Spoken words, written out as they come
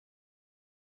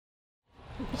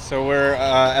So we're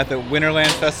at the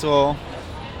Winterland Festival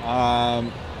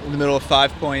in the middle of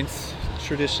Five Points,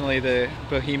 traditionally the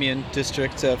bohemian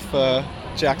district of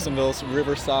Jacksonville's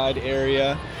Riverside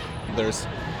area. There's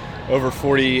over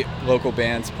 40 local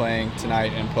bands playing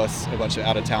tonight and plus a bunch of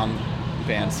out-of-town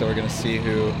bands, so we're going to see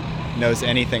who knows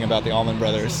anything about the Allman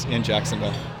Brothers in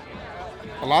Jacksonville.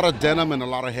 A lot of denim and a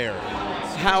lot of hair.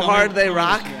 How hard they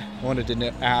rock? I wanted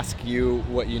to ask you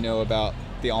what you know about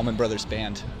the Allman Brothers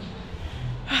Band.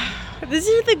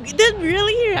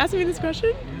 Really? You're asking me this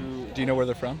question? Do you know where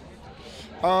they're from?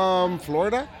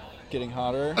 Florida? Getting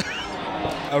hotter.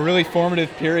 A really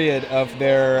formative period of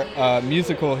their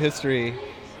musical history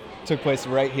took place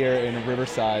right here in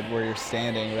Riverside, where you're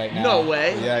standing right now. No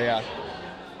way. Yeah.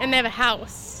 And they have a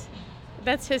house.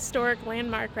 That's historic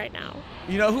landmark right now.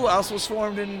 You know who else was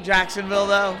formed in Jacksonville,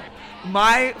 though?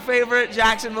 My favorite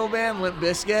Jacksonville band, Limp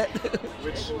Bizkit.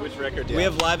 Which record do you We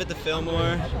have Live at the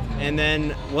Fillmore, and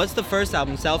then what's the first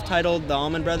album? Self-titled, The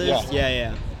Allman Brothers?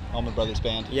 Yeah. Allman Brothers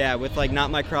Band. Yeah, with like Not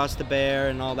My Cross to Bear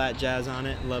and all that jazz on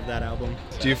it. Love that album.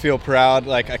 Do you feel proud,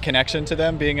 like a connection to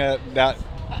them, being that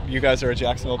you guys are a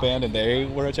Jacksonville band and they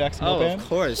were a Jacksonville band? Of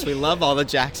course. We love all the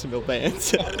Jacksonville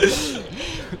bands. The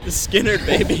Skynyrd,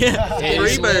 baby.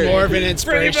 It's Freebird. more of an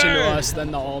inspiration to Freebird. us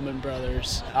than the Allman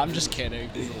Brothers. I'm just kidding.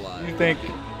 You think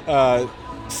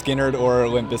Skynyrd or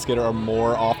Limp Bizkit are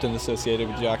more often associated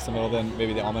with Jacksonville than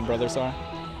maybe the Allman Brothers are?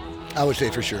 I would say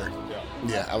for sure.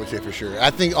 Yeah, I would say for sure.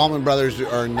 I think Allman Brothers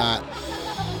are not.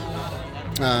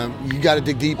 You got to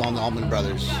dig deep on the Allman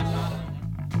Brothers.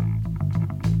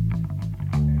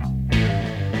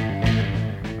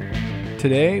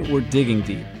 Today, we're digging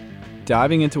deep,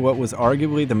 diving into what was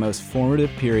arguably the most formative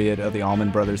period of the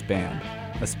Allman Brothers Band,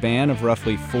 a span of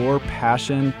roughly 4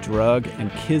 passion, drug,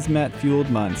 and kismet-fueled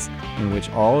months in which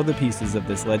all of the pieces of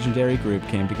this legendary group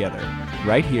came together,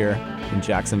 right here in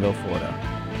Jacksonville, Florida.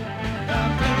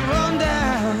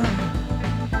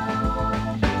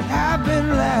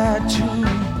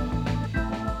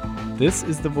 This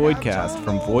is the Voidcast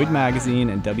from Void Magazine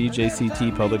and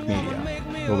WJCT Public Media,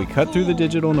 where we cut through the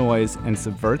digital noise and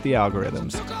subvert the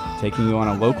algorithms, taking you on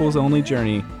a locals-only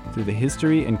journey through the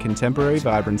history and contemporary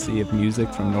vibrancy of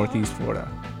music from Northeast Florida.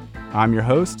 I'm your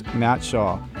host, Matt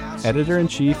Shaw,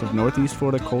 editor-in-chief of Northeast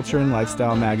Florida culture and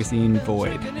lifestyle magazine,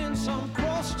 Void.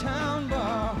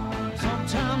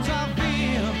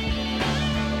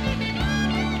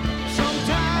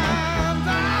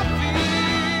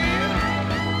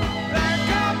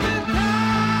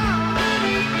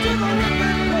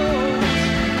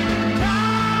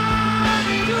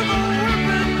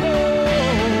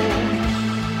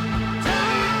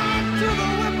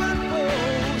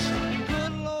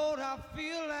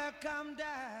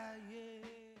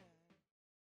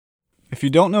 If you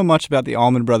don't know much about the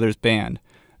Allman Brothers Band,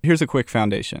 here's a quick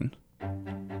foundation.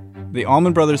 The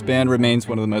Allman Brothers Band remains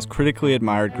one of the most critically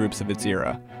admired groups of its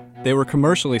era. They were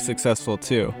commercially successful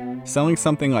too, selling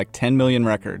something like 10 million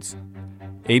records.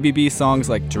 ABB songs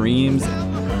like Dreams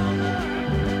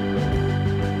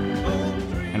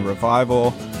and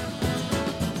Revival,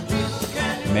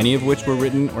 many of which were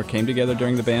written or came together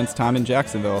during the band's time in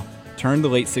Jacksonville, turned the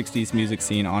late 60s music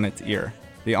scene on its ear.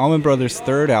 The Allman Brothers'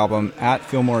 third album, At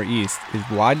Fillmore East, is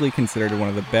widely considered one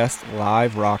of the best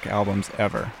live rock albums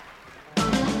ever.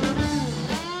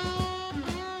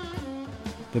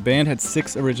 The band had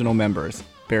 6 original members: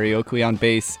 Barry Oakley on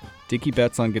bass, Dickie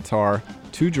Betts on guitar,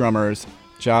 2 drummers,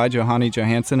 Jai Johanny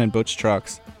Johansson and Butch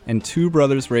Trucks, and 2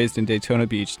 brothers raised in Daytona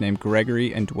Beach named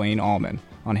Gregory and Dwayne Allman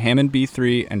on Hammond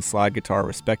B3 and slide guitar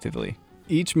respectively.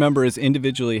 Each member is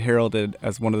individually heralded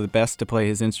as one of the best to play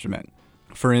his instrument.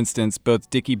 For instance, both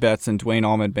Dickie Betts and Dwayne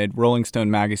Allman made Rolling Stone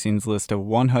magazine's list of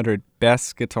 100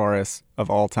 best guitarists of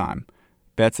all time.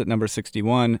 Betts at number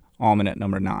 61, Allman at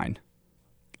number 9.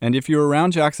 And if you were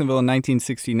around Jacksonville in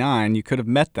 1969, you could have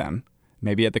met them,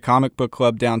 maybe at the comic book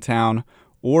club downtown,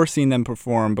 or seen them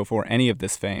perform before any of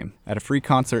this fame, at a free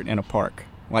concert in a park,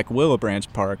 like Willow Branch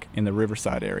Park in the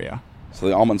Riverside area. So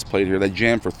the Allmans played here. They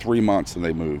jammed for 3 months and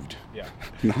they moved. Yeah.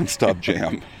 Non-stop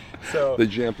jam. So They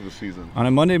jammed for the season. On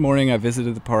a Monday morning, I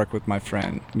visited the park with my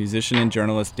friend, musician and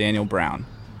journalist Daniel Brown.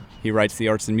 He writes the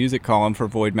arts and music column for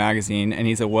Void Magazine, and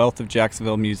he's a wealth of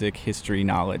Jacksonville music history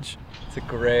knowledge. It's a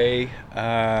gray,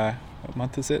 what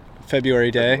month is it? February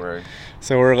day. February.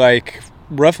 So we're like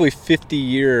roughly 50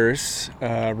 years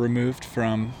removed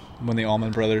from when the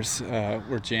Allman Brothers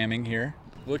were jamming here.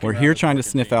 We're here trying to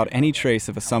sniff out any trace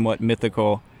of a somewhat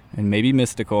mythical and maybe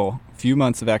mystical few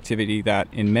months of activity that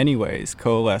in many ways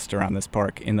coalesced around this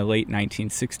park in the late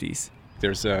 1960s.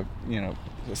 There's a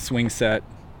swing set,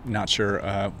 not sure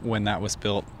when that was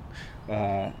built,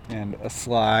 and a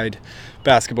slide,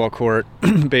 basketball court,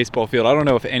 baseball field. I don't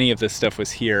know if any of this stuff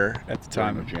was here at the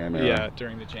time. During the jam era. Yeah,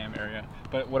 during the jam area.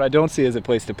 But what I don't see is a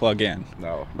place to plug in.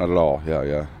 No, not at all.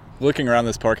 Yeah. Looking around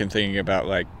this park and thinking about,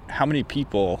 like, how many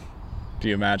people do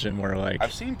you imagine were, like...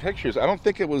 I've seen pictures. I don't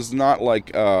think it was not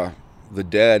like the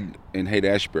Dead in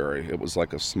Haight-Ashbury. It was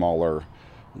like a smaller,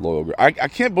 lower... I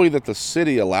can't believe that the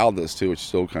city allowed this, too, which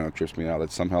still kind of trips me out,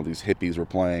 that somehow these hippies were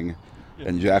playing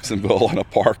in Jacksonville in a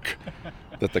park,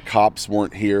 that the cops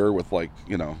weren't here with, like,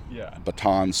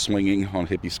 batons swinging on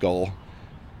Hippie Skull.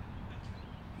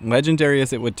 Legendary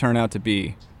as it would turn out to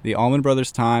be, the Allman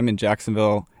Brothers' time in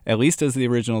Jacksonville, at least as the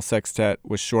original sextet,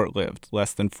 was short-lived,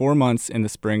 less than 4 months in the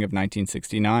spring of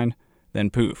 1969. Then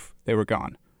poof, they were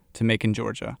gone, to Macon,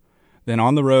 Georgia. Then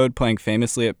on the road, playing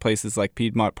famously at places like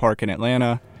Piedmont Park in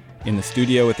Atlanta, in the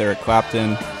studio with Eric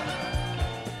Clapton.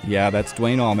 Yeah, that's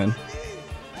Duane Allman.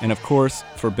 And of course,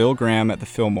 for Bill Graham at the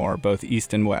Fillmore, both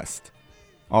East and West.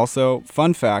 Also,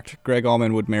 fun fact, Gregg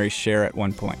Allman would marry Cher at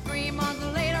one point. 3 months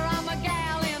later, I'm a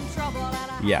gal in trouble.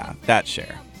 Yeah, that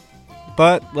Cher.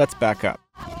 But let's back up.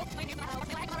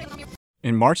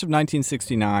 In March of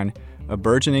 1969, a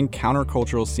burgeoning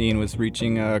countercultural scene was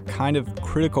reaching a kind of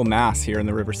critical mass here in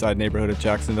the Riverside neighborhood of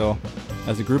Jacksonville,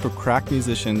 as a group of crack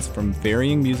musicians from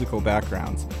varying musical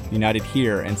backgrounds united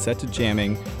here and set to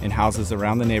jamming in houses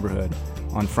around the neighborhood,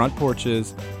 on front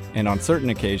porches, and on certain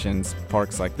occasions,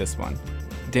 parks like this one.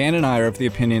 Dan and I are of the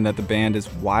opinion that the band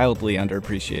is wildly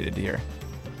underappreciated here.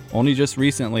 Only just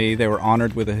recently, they were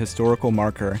honored with a historical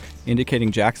marker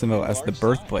indicating Jacksonville as the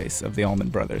birthplace of the Allman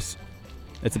Brothers.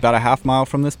 It's about a half mile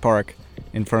from this park,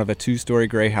 in front of a 2-story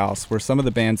gray house where some of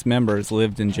the band's members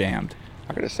lived and jammed.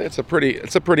 I gotta say, it's a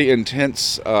pretty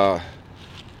intense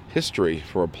history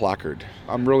for a placard.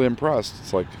 I'm really impressed.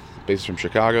 It's like based from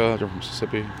Chicago, they're from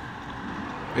Mississippi.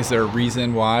 Is there a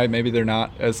reason why maybe they're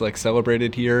not as, like,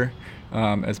 celebrated here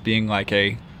as being like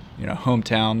a,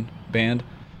 hometown band?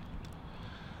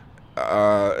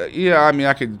 Yeah, I mean,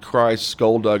 I could cry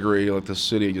skullduggery, like the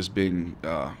city just being,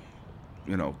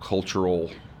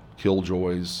 cultural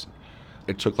killjoys.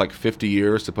 It took like 50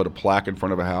 years to put a plaque in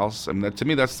front of a house. I mean, to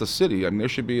me, that's the city. I mean, there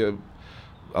should be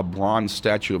a bronze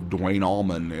statue of Duane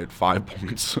Allman at 5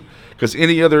 Points, because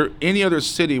any other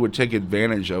city would take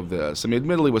advantage of this. I mean,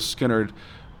 admittedly with Skynyrd,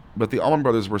 but the Allman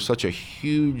Brothers were such a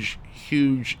huge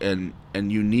and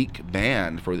unique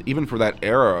band even for that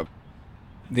era.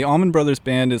 The Allman Brothers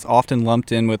Band is often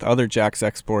lumped in with other Jack's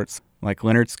exports, like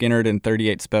Lynyrd Skynyrd and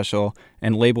 38 Special,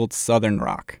 and labeled Southern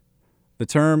rock. The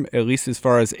term, at least as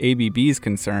far as ABB is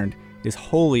concerned, is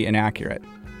wholly inaccurate.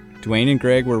 Duane and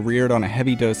Gregg were reared on a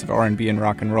heavy dose of R&B and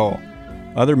rock and roll.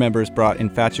 Other members brought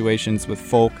infatuations with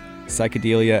folk,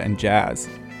 psychedelia, and jazz.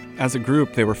 As a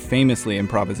group, they were famously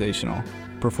improvisational.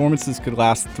 Performances could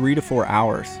last 3 to 4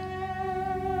 hours.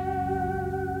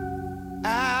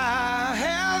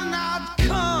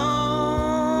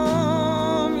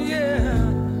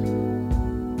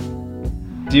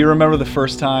 Do you remember the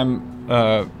first time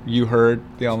you heard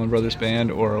the Allman Brothers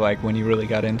Band, or like when you really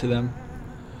got into them?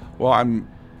 Well, I'm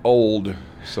old,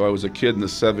 so I was a kid in the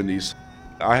 70s.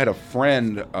 I had a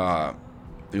friend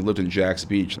who lived in Jack's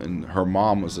Beach, and her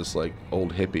mom was this like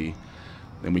old hippie.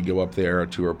 And we'd go up there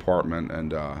to her apartment,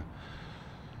 and her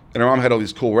mom had all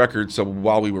these cool records. So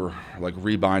while we were like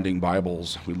rebinding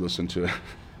Bibles, we'd listen to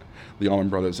the Allman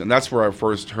Brothers, and that's where I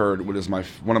first heard what is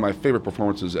one of my favorite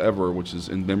performances ever, which is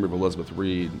In Memory of Elizabeth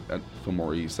Reed at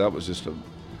Fillmore East. That was just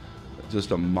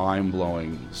a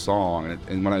mind-blowing song,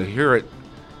 and when I hear it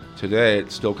today,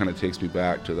 it still kind of takes me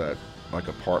back to that like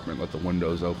apartment, let the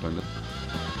windows open.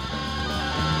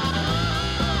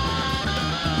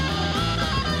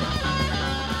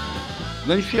 And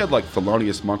then she had like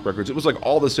Thelonious Monk records. It was like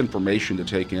all this information to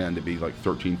take in to be like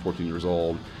 13, 14 years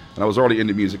old, and I was already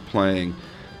into music playing.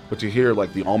 But to hear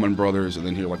like the Allman Brothers and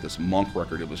then hear like this Monk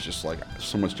record, it was just like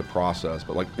so much to process,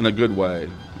 but like in a good way,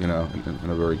 in a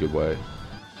very good way.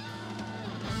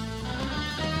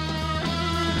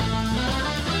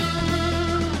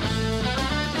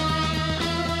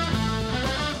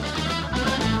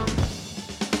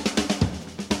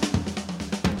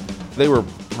 They were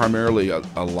primarily a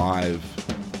live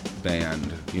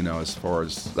band, as far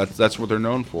as that's what they're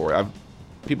known for.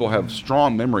 People have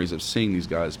strong memories of seeing these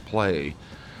guys play.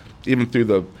 Even through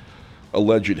the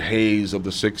alleged haze of the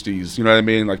 60s, you know what I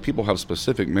mean? Like, people have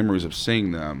specific memories of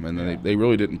seeing them, and they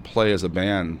really didn't play as a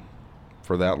band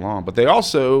for that long. But they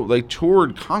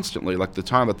toured constantly. Like, the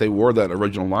time that they wore that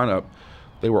original lineup,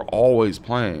 they were always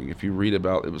playing. If you read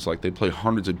about it, was like they play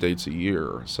hundreds of dates a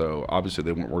year. So, obviously,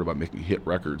 they weren't worried about making hit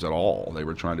records at all. They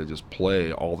were trying to just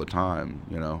play all the time,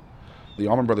 The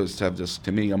Allman Brothers have this,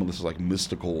 to me, this is like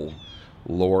mystical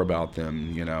lore about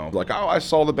them, like, oh, I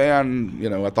saw the band,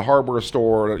 at the hardware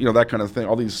store, that kind of thing.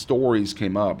 All these stories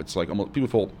came up. It's like almost people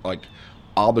feel like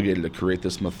obligated to create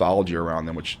this mythology around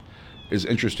them, which is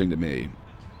interesting to me.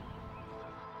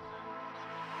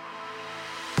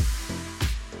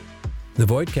 The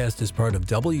Voidcast is part of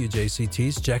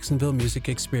WJCT's Jacksonville Music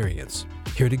Experience.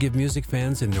 Here to give music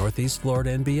fans in Northeast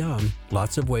Florida and beyond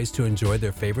lots of ways to enjoy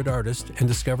their favorite artist and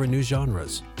discover new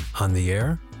genres. On the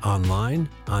air, online,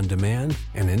 on demand,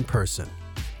 and in person.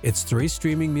 It's 3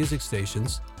 streaming music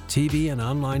stations, TV and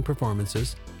online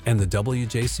performances, and the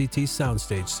WJCT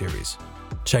Soundstage series.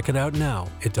 Check it out now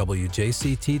at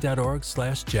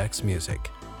wjct.org/jacksmusic.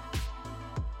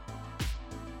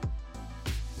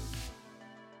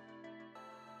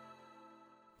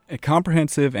 A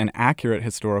comprehensive and accurate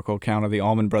historical account of the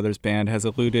Allman Brothers Band has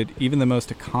eluded even the most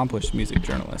accomplished music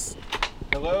journalists.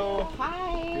 Hello.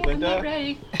 Hi. Linda. I'm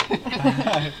ready.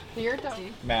 You're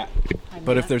done. Matt.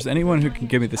 But if there's anyone who can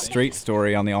give me the straight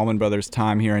story on the Allman Brothers'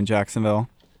 time here in Jacksonville,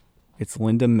 it's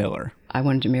Linda Miller. I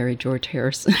wanted to marry George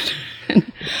Harrison.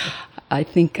 I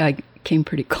think I came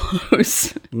pretty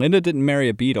close. Linda didn't marry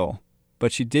a Beatle,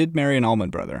 but she did marry an Allman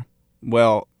Brother.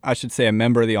 Well, I should say a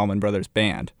member of the Allman Brothers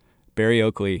Band, Barry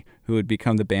Oakley, who would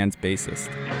become the band's bassist.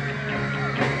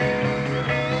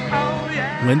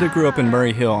 Linda grew up in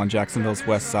Murray Hill on Jacksonville's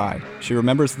west side. She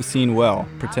remembers the scene well,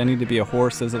 pretending to be a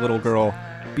horse as a little girl,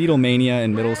 Beatlemania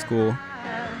in middle school.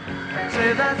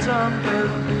 Say that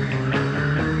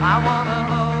something I wanna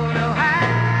hold your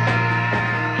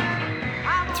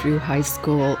hand. Through high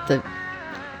school, the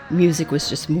music was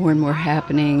just more and more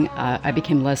happening. I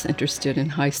became less interested in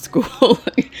high school.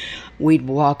 We'd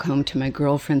walk home to my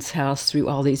girlfriend's house through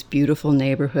all these beautiful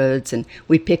neighborhoods, and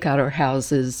we'd pick out our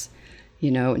houses,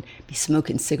 and be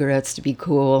smoking cigarettes to be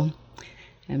cool,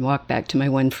 and walk back to my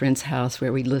one friend's house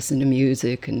where we'd listen to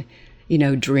music and,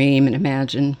 dream and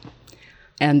imagine.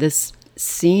 And this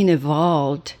scene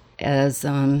evolved as,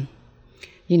 there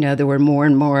were more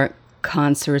and more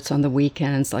concerts on the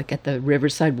weekends, like at the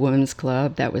Riverside Women's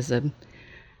Club. That was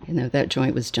that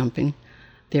joint was jumping.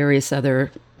 Various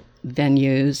other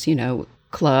venues,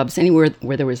 clubs, anywhere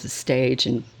where there was a stage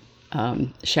and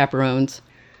chaperones.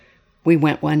 We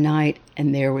went one night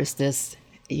and there was this,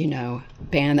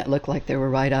 band that looked like they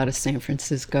were right out of San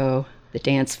Francisco. The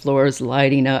dance floor is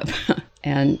lighting up.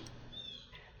 And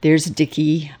there's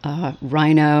Dickie,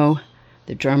 Rhino,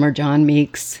 the drummer John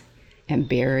Meeks, and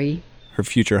Barry. Her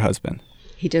future husband.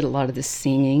 He did a lot of the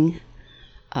singing.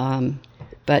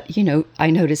 But,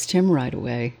 I noticed him right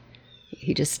away.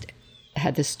 He just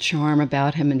had this charm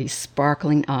about him and these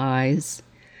sparkling eyes.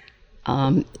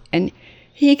 And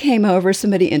he came over,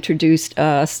 somebody introduced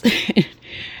us.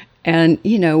 And,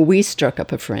 we struck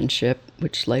up a friendship,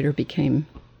 which later became,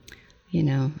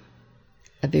 a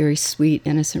very sweet,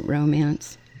 innocent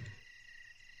romance.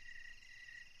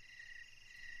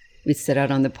 We'd sit out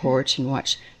on the porch and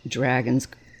watch dragons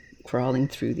crawling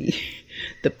through the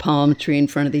palm tree in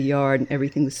front of the yard, and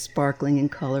everything was sparkling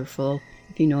and colorful,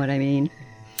 if you know what I mean.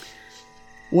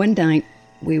 One night,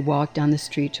 we walked down the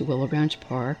street to Willow Branch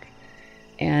Park,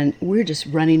 and we're just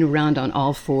running around on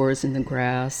all fours in the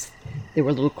grass. There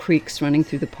were little creeks running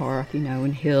through the park,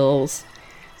 and hills.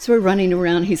 So we're running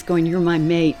around, he's going, "You're my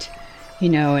mate,"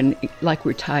 and like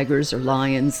we're tigers or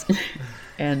lions.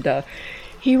 And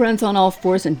he runs on all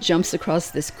fours and jumps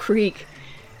across this creek,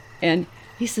 and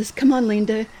he says, "Come on,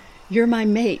 Linda, you're my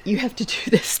mate. You have to do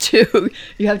this too.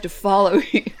 You have to follow,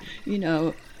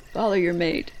 follow your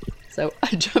mate." So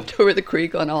I jumped over the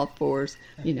creek on all fours,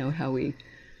 how we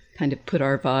kind of put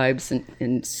our vibes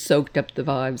and soaked up the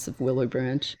vibes of Willow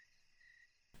Branch.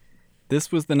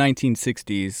 This was the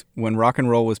 1960s, when rock and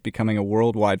roll was becoming a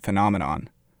worldwide phenomenon.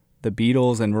 The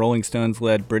Beatles and Rolling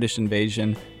Stones-led British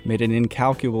invasion made an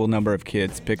incalculable number of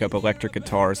kids pick up electric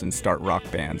guitars and start rock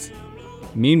bands.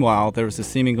 Meanwhile, there was a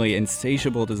seemingly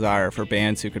insatiable desire for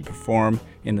bands who could perform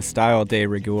in the style de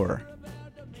rigueur.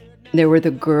 There were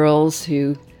the girls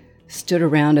who stood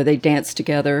around and they danced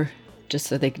together just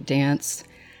so they could dance.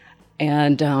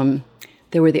 And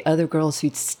there were the other girls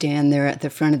who'd stand there at the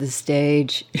front of the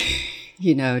stage,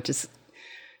 just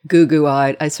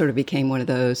goo-goo-eyed. I sort of became one of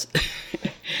those.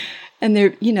 And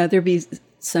there'd be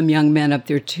some young men up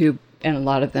there too, and a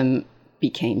lot of them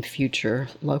became future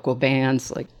local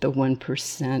bands like the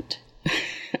 1%,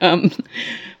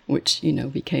 which,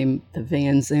 became the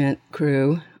Van Zant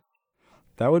crew.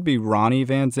 That would be Ronnie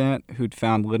Van Zant, who'd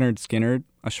found Lynyrd Skynyrd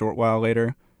a short while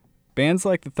later. Bands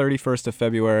like the 31st of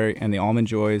February and the Almond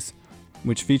Joys,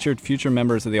 which featured future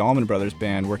members of the Allman Brothers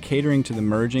Band, were catering to the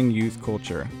merging youth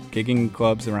culture, gigging in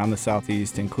clubs around the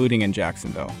Southeast, including in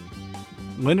Jacksonville.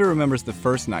 Linda remembers the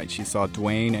first night she saw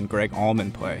Duane and Gregg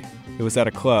Allman play. It was at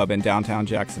a club in downtown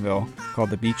Jacksonville called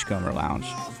the Beachcomber Lounge.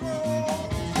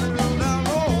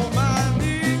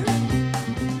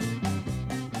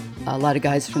 A lot of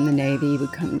guys from the Navy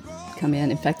would come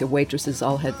in. In fact, the waitresses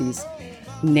all had these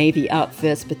Navy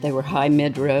outfits, but they were high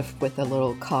midriff with a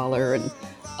little collar and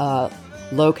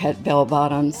low-cut bell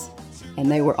bottoms.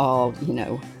 And they were all,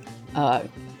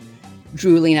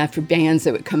 drooling after bands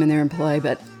that would come in there and play.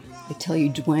 But I tell you,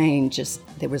 Duane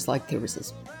there was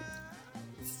this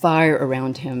fire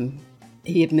around him.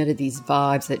 He emitted these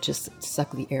vibes that just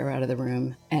sucked the air out of the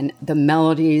room. And the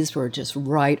melodies were just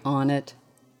right on it.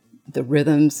 The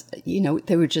rhythms,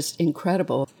 they were just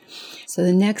incredible. So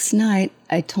the next night,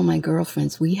 I told my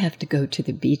girlfriends, we have to go to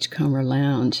the Beachcomber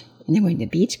Lounge. And they went to the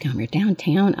Beachcomber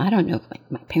downtown. I don't know if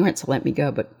my parents will let me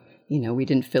go, but, we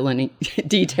didn't fill any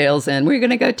details in. We're going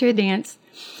to go to a dance.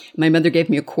 My mother gave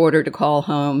me $quarter to call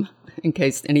home in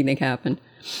case anything happened.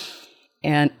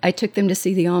 And I took them to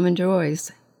see the Almond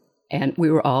Joys. And we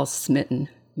were all smitten,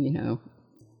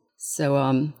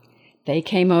 So they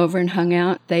came over and hung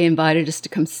out. They invited us to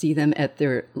come see them at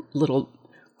their little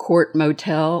Court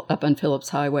Motel up on Phillips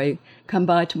Highway. Come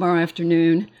by tomorrow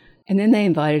afternoon. And then they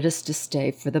invited us to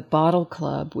stay for the Bottle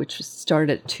Club, which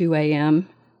started at 2 a.m.,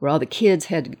 where all the kids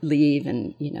had to leave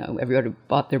and, everybody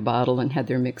bought their bottle and had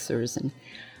their mixers. And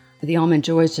the Almond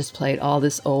Joys just played all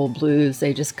this old blues.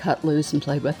 They just cut loose and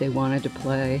played what they wanted to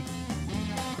play.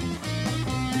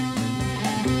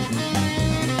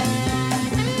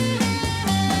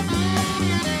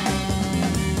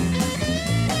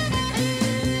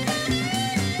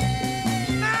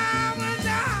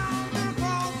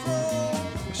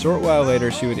 A short while later,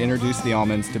 she would introduce the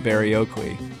Allmans to Berry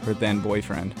Oakley, her then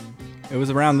boyfriend. It was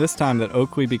around this time that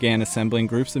Oakley began assembling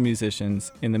groups of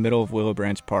musicians in the middle of Willow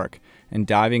Branch Park and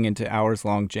diving into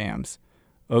hours-long jams.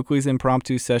 Oakley's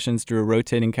impromptu sessions drew a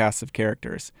rotating cast of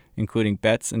characters, including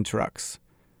Betts and Trucks.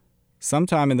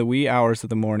 Sometime in the wee hours of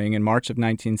the morning in March of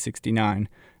 1969,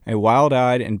 a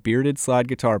wild-eyed and bearded slide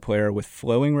guitar player with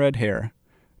flowing red hair,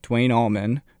 Duane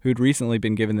Allman, who'd recently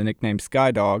been given the nickname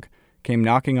Sky Dog, came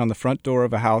knocking on the front door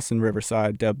of a house in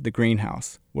Riverside dubbed the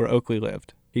Greenhouse, where Oakley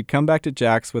lived. He'd come back to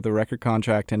Jax with a record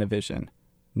contract and a vision.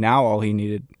 Now all he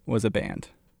needed was a band.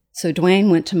 So Duane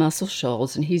went to Muscle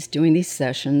Shoals, and he's doing these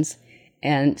sessions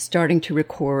and starting to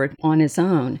record on his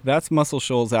own. That's Muscle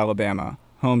Shoals, Alabama,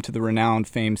 home to the renowned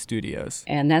Fame Studios.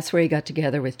 And that's where he got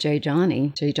together with Jay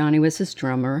Johnny. Jay Johnny was his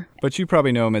drummer. But you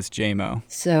probably know him as J-Mo.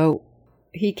 So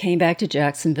he came back to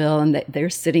Jacksonville, and they're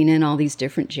sitting in all these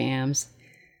different jams.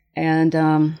 And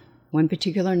one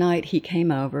particular night, he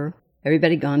came over.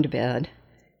 Everybody gone to bed.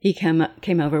 He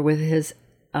came over with his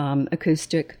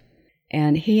acoustic,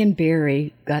 and he and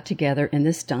Barry got together in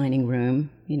this dining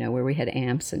room, where we had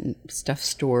amps and stuff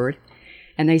stored,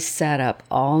 and they sat up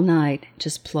all night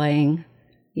just playing,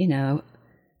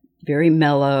 very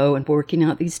mellow and working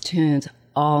out these tunes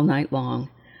all night long.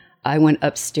 I went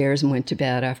upstairs and went to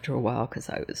bed after a while because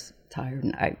I was tired,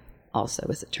 and I also,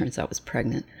 as it turns out, was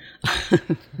pregnant. I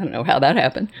don't know how that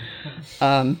happened.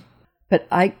 But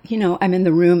I'm in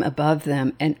the room above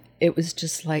them, and it was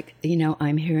just like,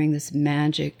 I'm hearing this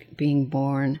magic being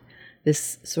born,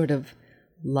 this sort of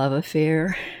love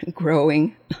affair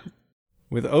growing.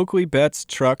 With Oakley, Betts,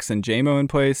 Trucks, and J-Mo in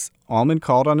place, Allman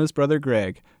called on his brother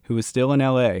Gregg, who was still in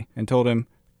L.A., and told him,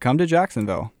 come to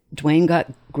Jacksonville. Duane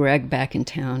got Gregg back in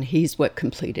town. He's what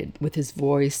completed with his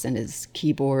voice and his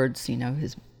keyboards,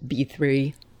 his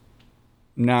B3.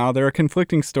 Now, there are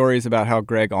conflicting stories about how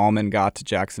Gregg Allman got to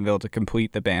Jacksonville to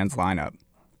complete the band's lineup.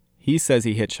 He says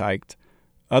he hitchhiked.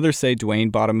 Others say Duane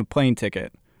bought him a plane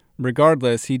ticket.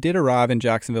 Regardless, he did arrive in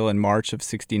Jacksonville in March of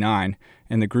 '69,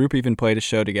 and the group even played a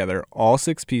show together, all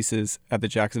 6 pieces, at the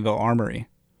Jacksonville Armory.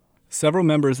 Several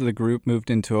members of the group moved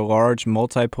into a large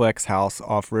multiplex house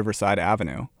off Riverside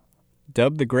Avenue.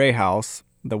 Dubbed the Gray House,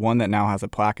 the one that now has a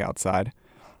plaque outside,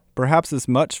 perhaps as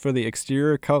much for the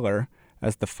exterior color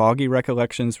as the foggy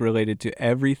recollections related to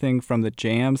everything from the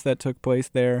jams that took place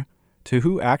there to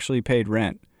who actually paid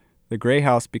rent, the Gray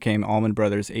House became Allman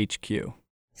Brothers HQ.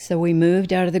 So we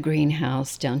moved out of the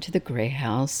Greenhouse down to the Gray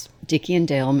House. Dickie and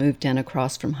Dale moved in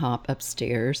across from Hop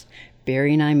upstairs.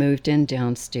 Barry and I moved in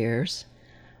downstairs.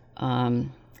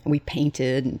 We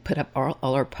painted and put up all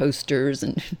our posters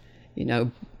and,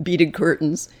 beaded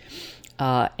curtains.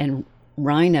 And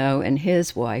Rhino and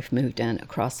his wife moved in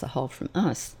across the hall from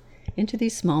us into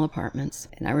these small apartments.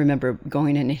 And I remember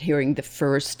going in and hearing the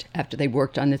first, after they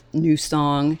worked on the new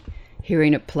song,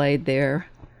 hearing it played there.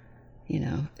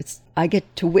 I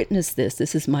get to witness this.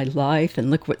 This is my life,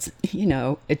 and look what's,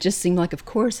 it just seemed like, of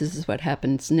course, this is what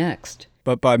happens next.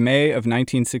 But by May of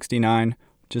 1969,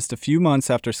 just a few months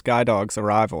after Skydog's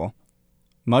arrival,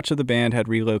 much of the band had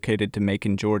relocated to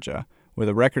Macon, Georgia, where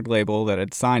the record label that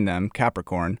had signed them,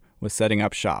 Capricorn, was setting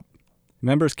up shop.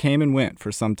 Members came and went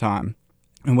for some time,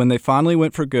 and when they finally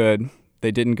went for good,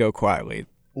 they didn't go quietly.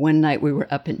 One night we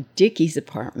were up in Dickie's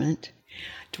apartment.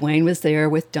 Dwayne was there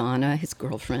with Donna, his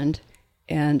girlfriend,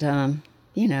 and,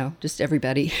 just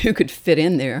everybody who could fit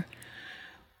in there.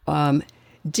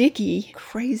 Dickie,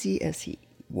 crazy as he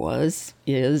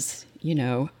is,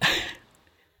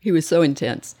 he was so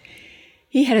intense.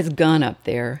 He had his gun up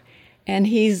there, and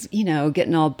he's,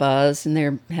 getting all buzzed, and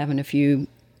they're having a few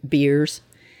beers.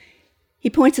 He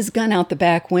points his gun out the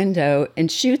back window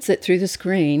and shoots it through the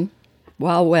screen,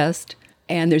 Wild West,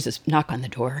 and there's this knock on the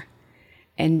door.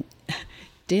 And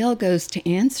Dale goes to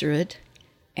answer it,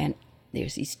 and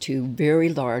there's these two very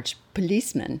large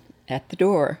policemen at the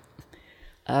door.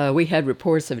 We had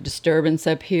reports of a disturbance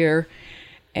up here,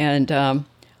 and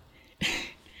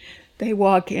they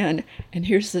walk in, and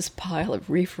here's this pile of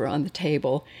reefer on the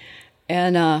table.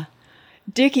 And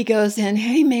Dickie goes in,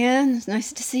 "Hey, man, it's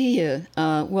nice to see you.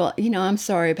 Well, I'm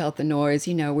sorry about the noise.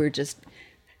 We're just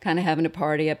kind of having a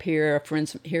party up here, our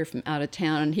friends here from out of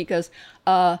town." And he goes,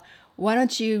 "Why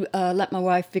don't you let my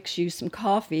wife fix you some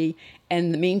coffee?" And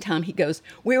in the meantime, he goes,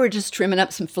 "We were just trimming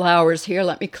up some flowers here.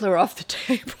 Let me clear off the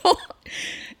table."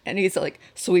 And he's like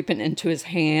sweeping into his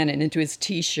hand and into his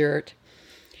T-shirt.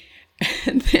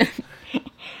 And then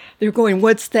they're going,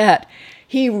 "What's that?"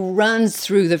 He runs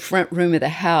through the front room of the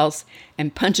house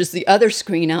and punches the other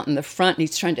screen out in the front, and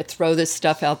he's trying to throw this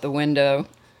stuff out the window.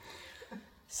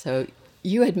 So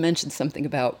you had mentioned something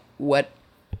about what,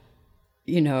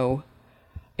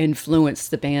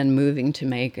 influenced the band moving to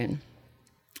Macon.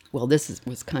 Well,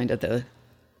 was kind of the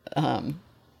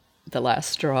last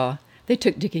straw. They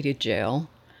took Dickie to jail.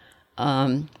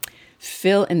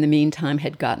 Phil, in the meantime,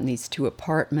 had gotten these two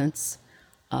apartments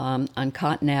on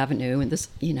Cotton Avenue in this,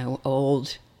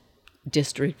 old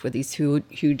district with these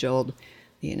huge old,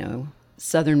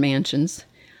 southern mansions.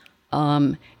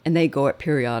 And they go up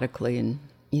periodically and,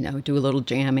 do a little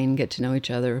jamming, get to know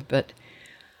each other. But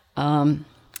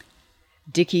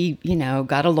Dickie,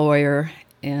 got a lawyer,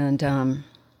 and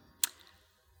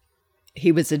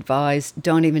he was advised,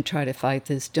 don't even try to fight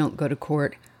this, don't go to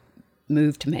court,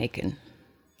 move to Macon.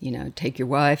 Take your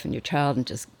wife and your child and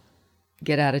just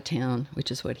get out of town,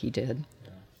 which is what he did.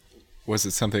 Was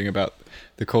it something about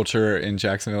the culture in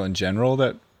Jacksonville in general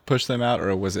that pushed them out,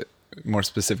 or was it more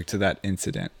specific to that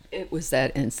incident? It was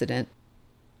that incident.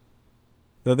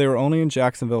 Though they were only in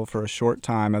Jacksonville for a short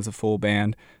time as a full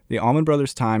band, the Allman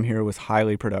Brothers' time here was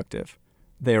highly productive.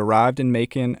 They arrived in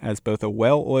Macon as both a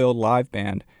well-oiled live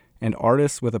band and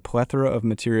artists with a plethora of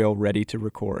material ready to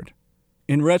record.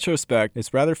 In retrospect,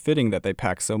 it's rather fitting that they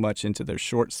packed so much into their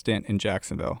short stint in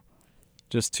Jacksonville.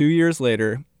 Just 2 years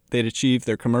later, they'd achieved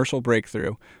their commercial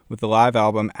breakthrough with the live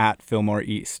album At Fillmore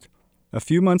East. A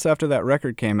few months after that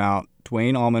record came out,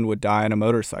 Dwayne Allman would die in a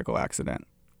motorcycle accident.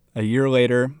 A year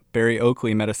later, Barry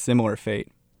Oakley met a similar fate.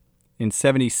 In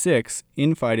 '76,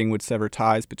 infighting would sever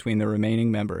ties between the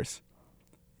remaining members.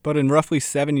 But in roughly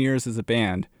 7 years as a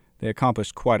band, they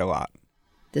accomplished quite a lot.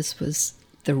 This was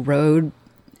the road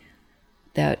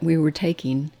that we were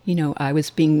taking. I was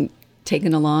being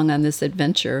taken along on this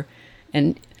adventure,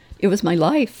 and it was my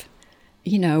life,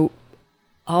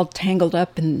 all tangled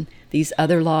up in these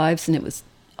other lives, and it was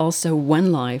also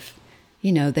one life.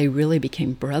 They really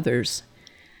became brothers.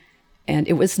 And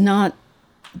it was not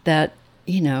that,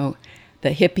 the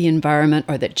hippie environment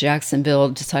or that Jacksonville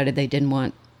decided they didn't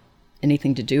want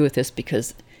anything to do with this,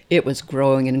 because it was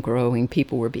growing and growing.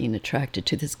 People were being attracted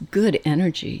to this good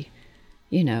energy,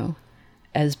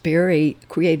 As Barry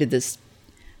created this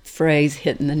phrase,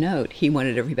 hitting the note, he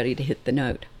wanted everybody to hit the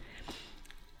note.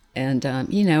 And,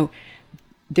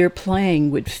 their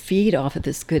playing would feed off of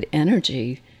this good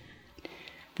energy.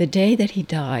 The day that he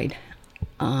died,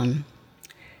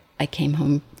 I came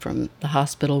home from the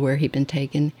hospital where he'd been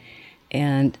taken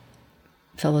and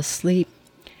fell asleep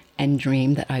and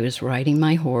dreamed that I was riding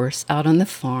my horse out on the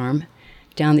farm,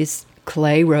 down these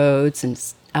clay roads and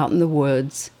out in the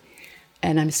woods.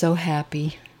 And I'm so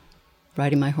happy.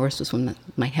 Riding my horse was one of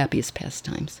my happiest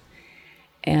pastimes.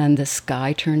 And the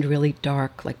sky turned really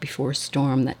dark, like before a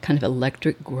storm, that kind of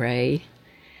electric gray.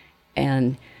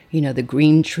 And, the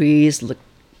green trees looked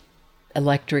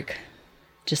electric,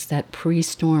 just that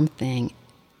pre-storm thing.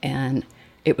 And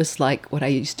it was like what I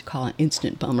used to call an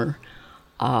instant bummer.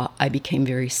 I became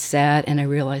very sad, and I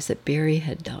realized that Barry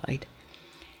had died.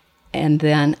 And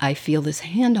then I feel this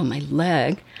hand on my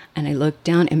leg, and I look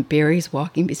down, and Barry's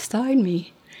walking beside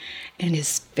me. and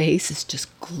his face is just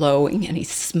glowing, and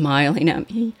he's smiling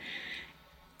at me.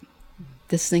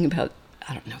 This thing about,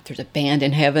 I don't know if there's a band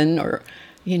in heaven or,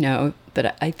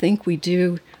 but I think we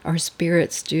do, our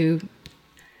spirits do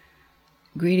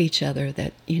greet each other,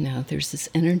 that, there's this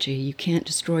energy. You can't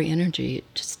destroy energy. It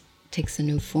just takes a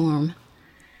new form.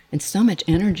 And so much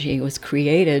energy was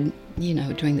created,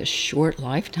 during this short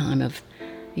lifetime of,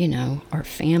 our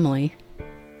family.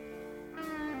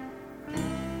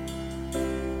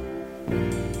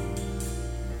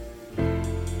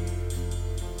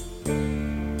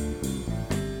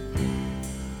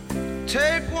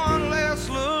 Take one last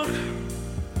look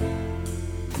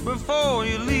before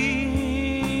you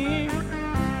leave,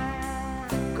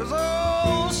 'cause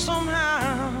oh,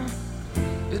 somehow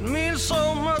it means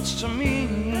so much to me.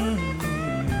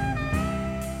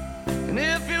 And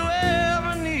if you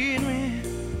ever need me,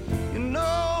 you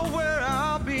know where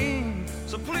I'll be.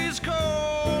 So please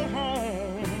call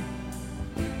home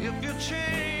if you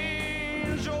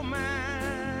change your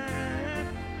mind.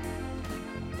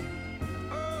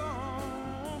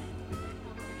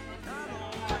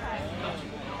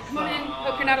 Come on in.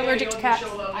 Hope you're not allergic to cats.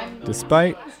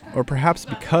 Despite, or perhaps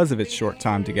because of its short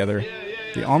time together,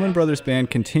 the Allman Brothers Band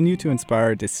continue to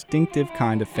inspire a distinctive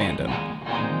kind of fandom.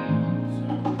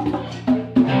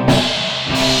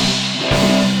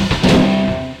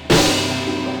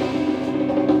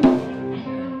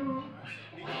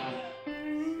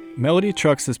 Melody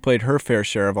Trucks has played her fair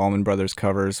share of Allman Brothers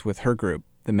covers with her group,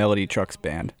 the Melody Trucks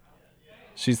Band.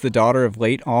 She's the daughter of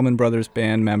late Allman Brothers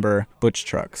Band member Butch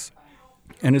Trucks,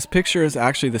 and his picture is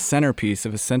actually the centerpiece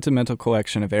of a sentimental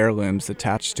collection of heirlooms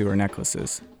attached to her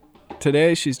necklaces.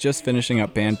 Today, she's just finishing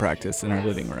up band practice in her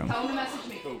living room. Tell them to message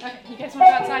me. Okay, you guys want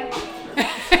to go outside?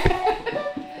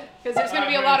 Because there's going to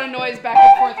be a lot of noise back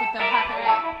and forth with them.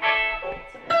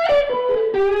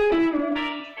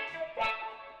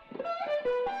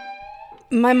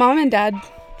 My mom and dad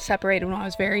separated when I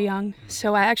was very young,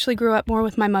 so I actually grew up more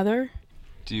with my mother.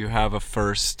 Do you have a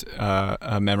first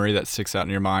a memory that sticks out in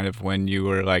your mind of when you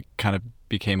were kind of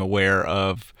became aware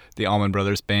of the Allman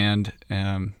Brothers Band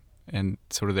and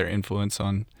sort of their influence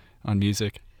on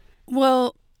music?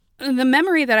 Well, the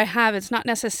memory that I have is not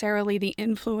necessarily the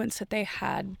influence that they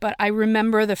had, but I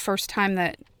remember the first time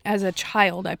that as a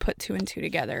child I put two and two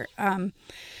together.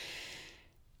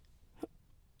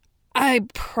 I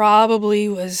probably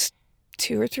was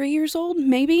 2 or 3 years old,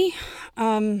 maybe.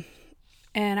 And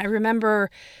I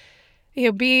remember,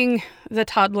 being the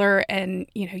toddler and,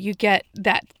 you get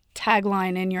that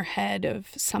tagline in your head of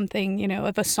something,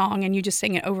 of a song, and you just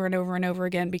sing it over and over and over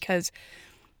again because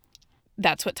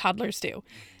that's what toddlers do.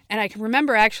 And I can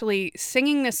remember actually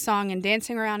singing this song and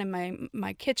dancing around in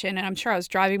my kitchen, and I'm sure I was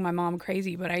driving my mom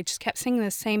crazy, but I just kept singing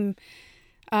the same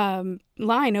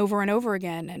line over and over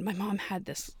again. And my mom had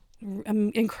this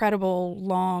incredible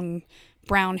long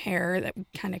brown hair that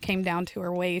kind of came down to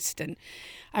her waist, and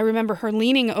I remember her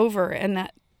leaning over and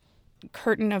that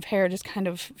curtain of hair just kind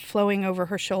of flowing over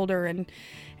her shoulder,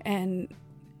 and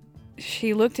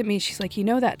she looked at me. She's like,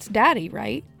 that's Daddy,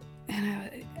 right?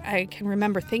 And I can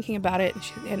remember thinking about it,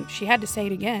 and she had to say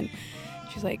it again.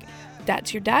 She's like,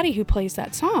 that's your daddy who plays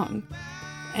that song.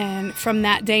 And from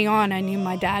that day on, I knew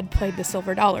my dad played the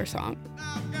Silver Dollar song.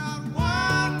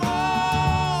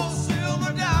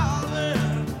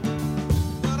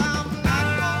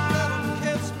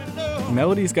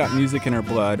 Melody's got music in her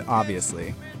blood,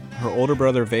 obviously. Her older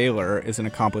brother, Vaylor, is an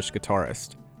accomplished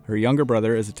guitarist. Her younger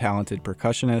brother is a talented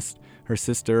percussionist. Her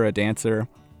sister, a dancer.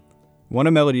 One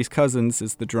of Melody's cousins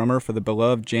is the drummer for the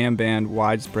beloved jam band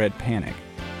Widespread Panic.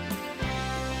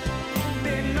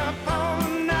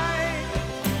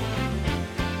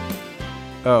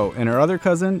 Oh, and her other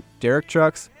cousin, Derek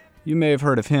Trucks, you may have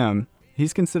heard of him.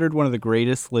 He's considered one of the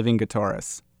greatest living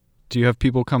guitarists. Do you have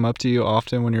people come up to you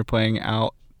often when you're playing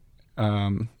out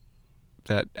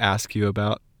that ask you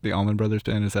about the Allman Brothers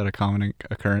Band? Is that a common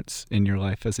occurrence in your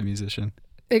life as a musician?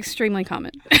 Extremely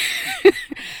common.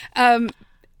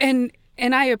 And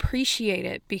I appreciate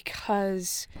it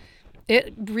because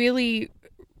it really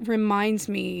reminds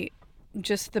me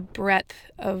just the breadth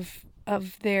of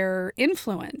their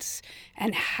influence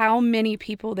and how many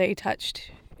people they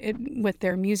touched with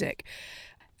their music.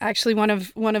 Actually, one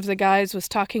of the guys was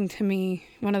talking to me.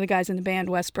 One of the guys in the band,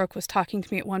 Westbrook, was talking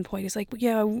to me at one point. He's like,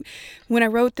 when I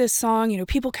wrote this song,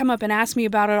 people come up and ask me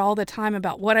about it all the time,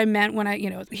 about what I meant when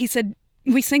he said,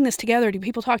 we sing this together. Do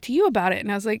people talk to you about it?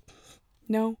 And I was like,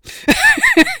 no.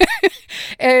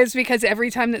 It's because every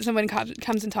time that someone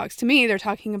comes and talks to me, they're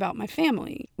talking about my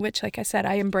family, which, like I said,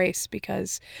 I embrace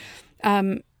because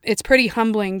it's pretty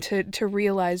humbling to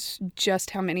realize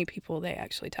just how many people they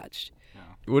actually touched.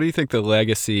 What do you think the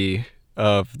legacy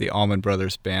of the Allman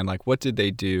Brothers Band, like what did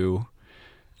they do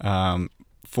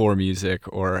for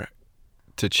music or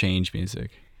to change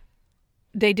music?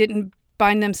 They didn't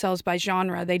bind themselves by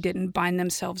genre. They didn't bind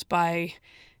themselves by,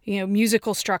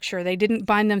 musical structure. They didn't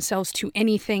bind themselves to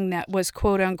anything that was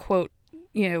quote unquote,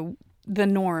 the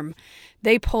norm.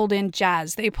 They pulled in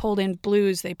jazz. They pulled in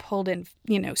blues. They pulled in,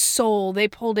 soul. They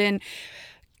pulled in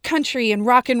country and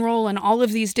rock and roll and all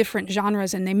of these different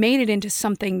genres, and they made it into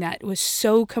something that was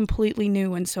so completely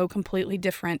new and so completely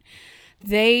different.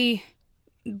 They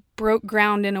broke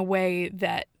ground in a way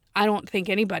that I don't think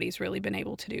anybody's really been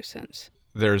able to do since.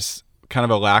 There's kind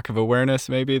of a lack of awareness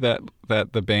maybe that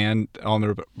the band,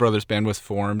 Allman Brothers Band, was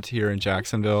formed here in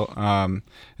Jacksonville.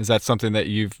 Is that something that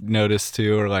you've noticed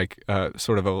too, or like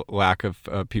sort of a lack of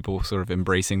people sort of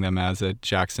embracing them as a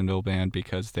Jacksonville band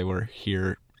because they were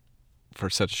here for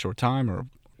such a short time, or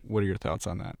what are your thoughts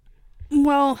on that?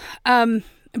 Well,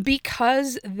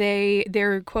 because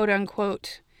their quote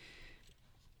unquote,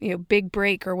 big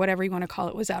break or whatever you want to call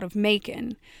it was out of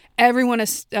Macon, everyone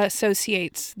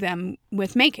associates them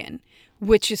with Macon,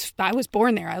 which is, I was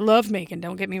born there. I love Macon,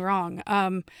 don't get me wrong.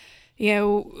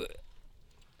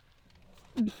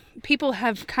 People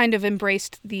have kind of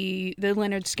embraced the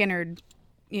Lynyrd Skynyrd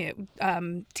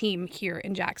team here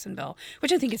in Jacksonville,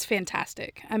 which I think is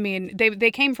fantastic. I mean,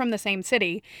 they came from the same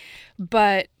city,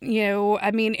 but,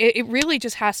 it really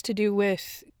just has to do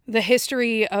with the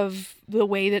history of the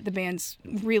way that the bands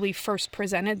really first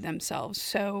presented themselves.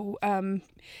 So,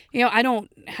 I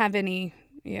don't have any,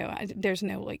 there's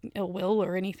no like ill will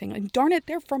or anything. Like, darn it,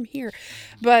 they're from here.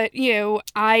 But,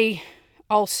 I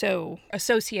also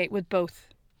associate with both.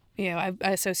 I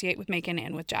associate with Macon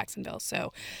and with Jacksonville.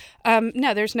 So,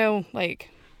 no, there's no, like,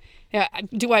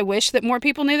 do I wish that more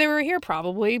people knew they were here?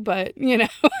 Probably, but,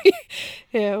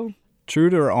 True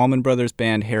to her Allman Brothers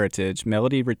Band heritage,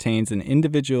 Melody retains an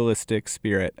individualistic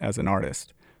spirit as an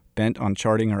artist, bent on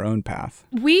charting her own path.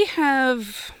 We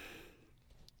have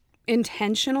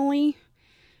intentionally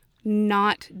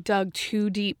not dug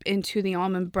too deep into the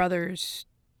Allman Brothers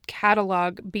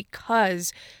catalog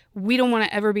because we don't want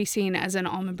to ever be seen as an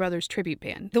Allman Brothers tribute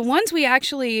band. The ones we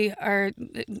actually are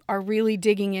really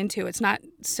digging into, it's not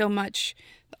so much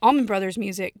Allman Brothers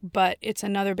music, but it's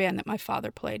another band that my father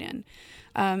played in.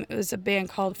 It was a band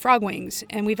called Frog Wings,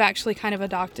 and we've actually kind of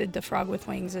adopted the Frog with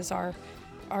Wings as our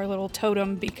little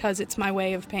totem because it's my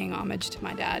way of paying homage to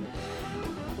my dad.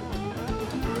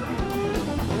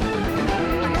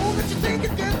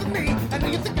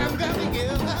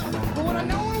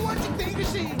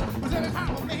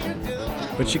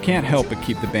 But she can't help but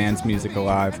keep the band's music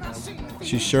alive.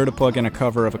 She's sure to plug in a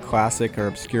cover of a classic or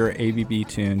obscure ABB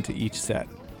tune to each set,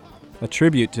 a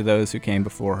tribute to those who came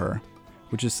before her,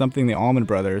 which is something the Allman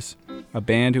Brothers, a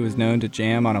band who is known to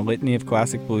jam on a litany of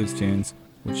classic blues tunes,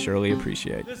 would surely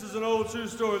appreciate. This is an old true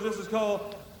story. This is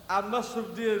called I Must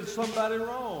Have Did Somebody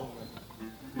Wrong.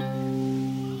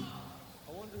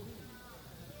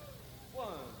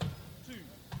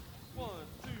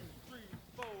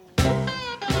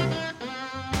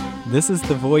 This is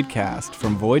the Voidcast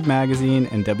from Void Magazine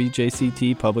and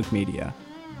WJCT Public Media.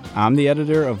 I'm the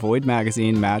editor of Void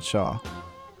Magazine, Matt Shaw.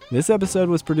 This episode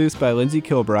was produced by Lindsay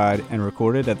Kilbride and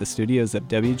recorded at the studios of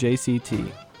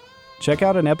WJCT. Check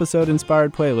out an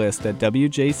episode-inspired playlist at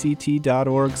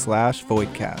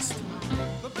wjct.org/voidcast.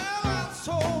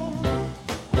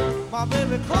 My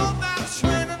baby called that